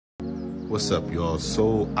What's up, y'all?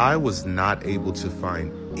 So I was not able to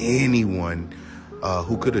find anyone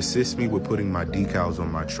who could assist me with putting my decals on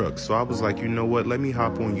my truck. So I was like, you know what? Let me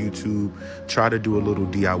hop on YouTube, try to do a little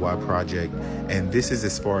DIY project. And this is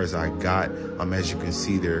as far as I got. As you can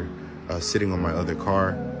see, they're sitting on my other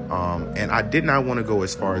car. And I did not want to go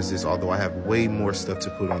as far as this, although I have way more stuff to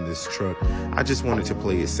put on this truck. I just wanted to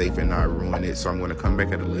play it safe and not ruin it. So I'm going to come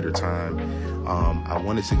back at a later time. I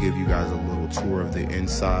wanted to give you guys a little tour of the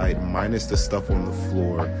inside, minus the stuff on the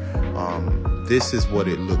floor. This is what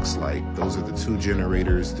it looks like. Those are the two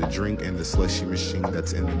generators, the drink and the slushy machine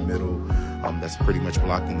that's in the middle. That's pretty much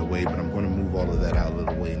blocking the way, but I'm going to move all of that out of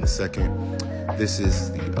the way in a second. This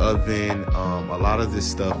is the oven. A lot of this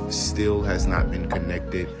stuff still has not been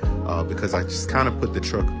connected because I just kind of put the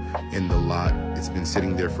truck in the lot. It's been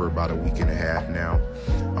sitting there for about a week and a half now.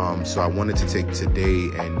 So I wanted to take today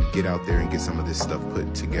and get out there and get some of this stuff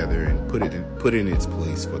put together and put it in its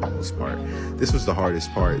place for the most part. This was the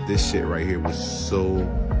hardest part. This shit right here was so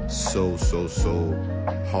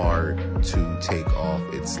hard to take off.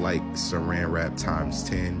 It's like saran wrap times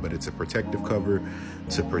 10, but it's a protective cover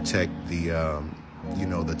to protect the you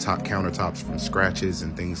know, the top countertops from scratches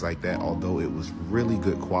and things like that. Although it was really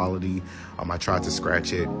good quality, I tried to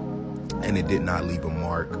scratch it and it did not leave a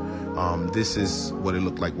mark. This is what it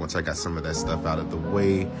looked like once I got some of that stuff out of the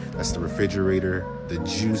way. That's the refrigerator, the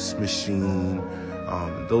juice machine.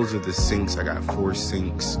 Those are the sinks. I got 4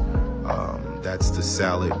 sinks. That's the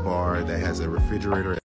salad bar that has a refrigerator.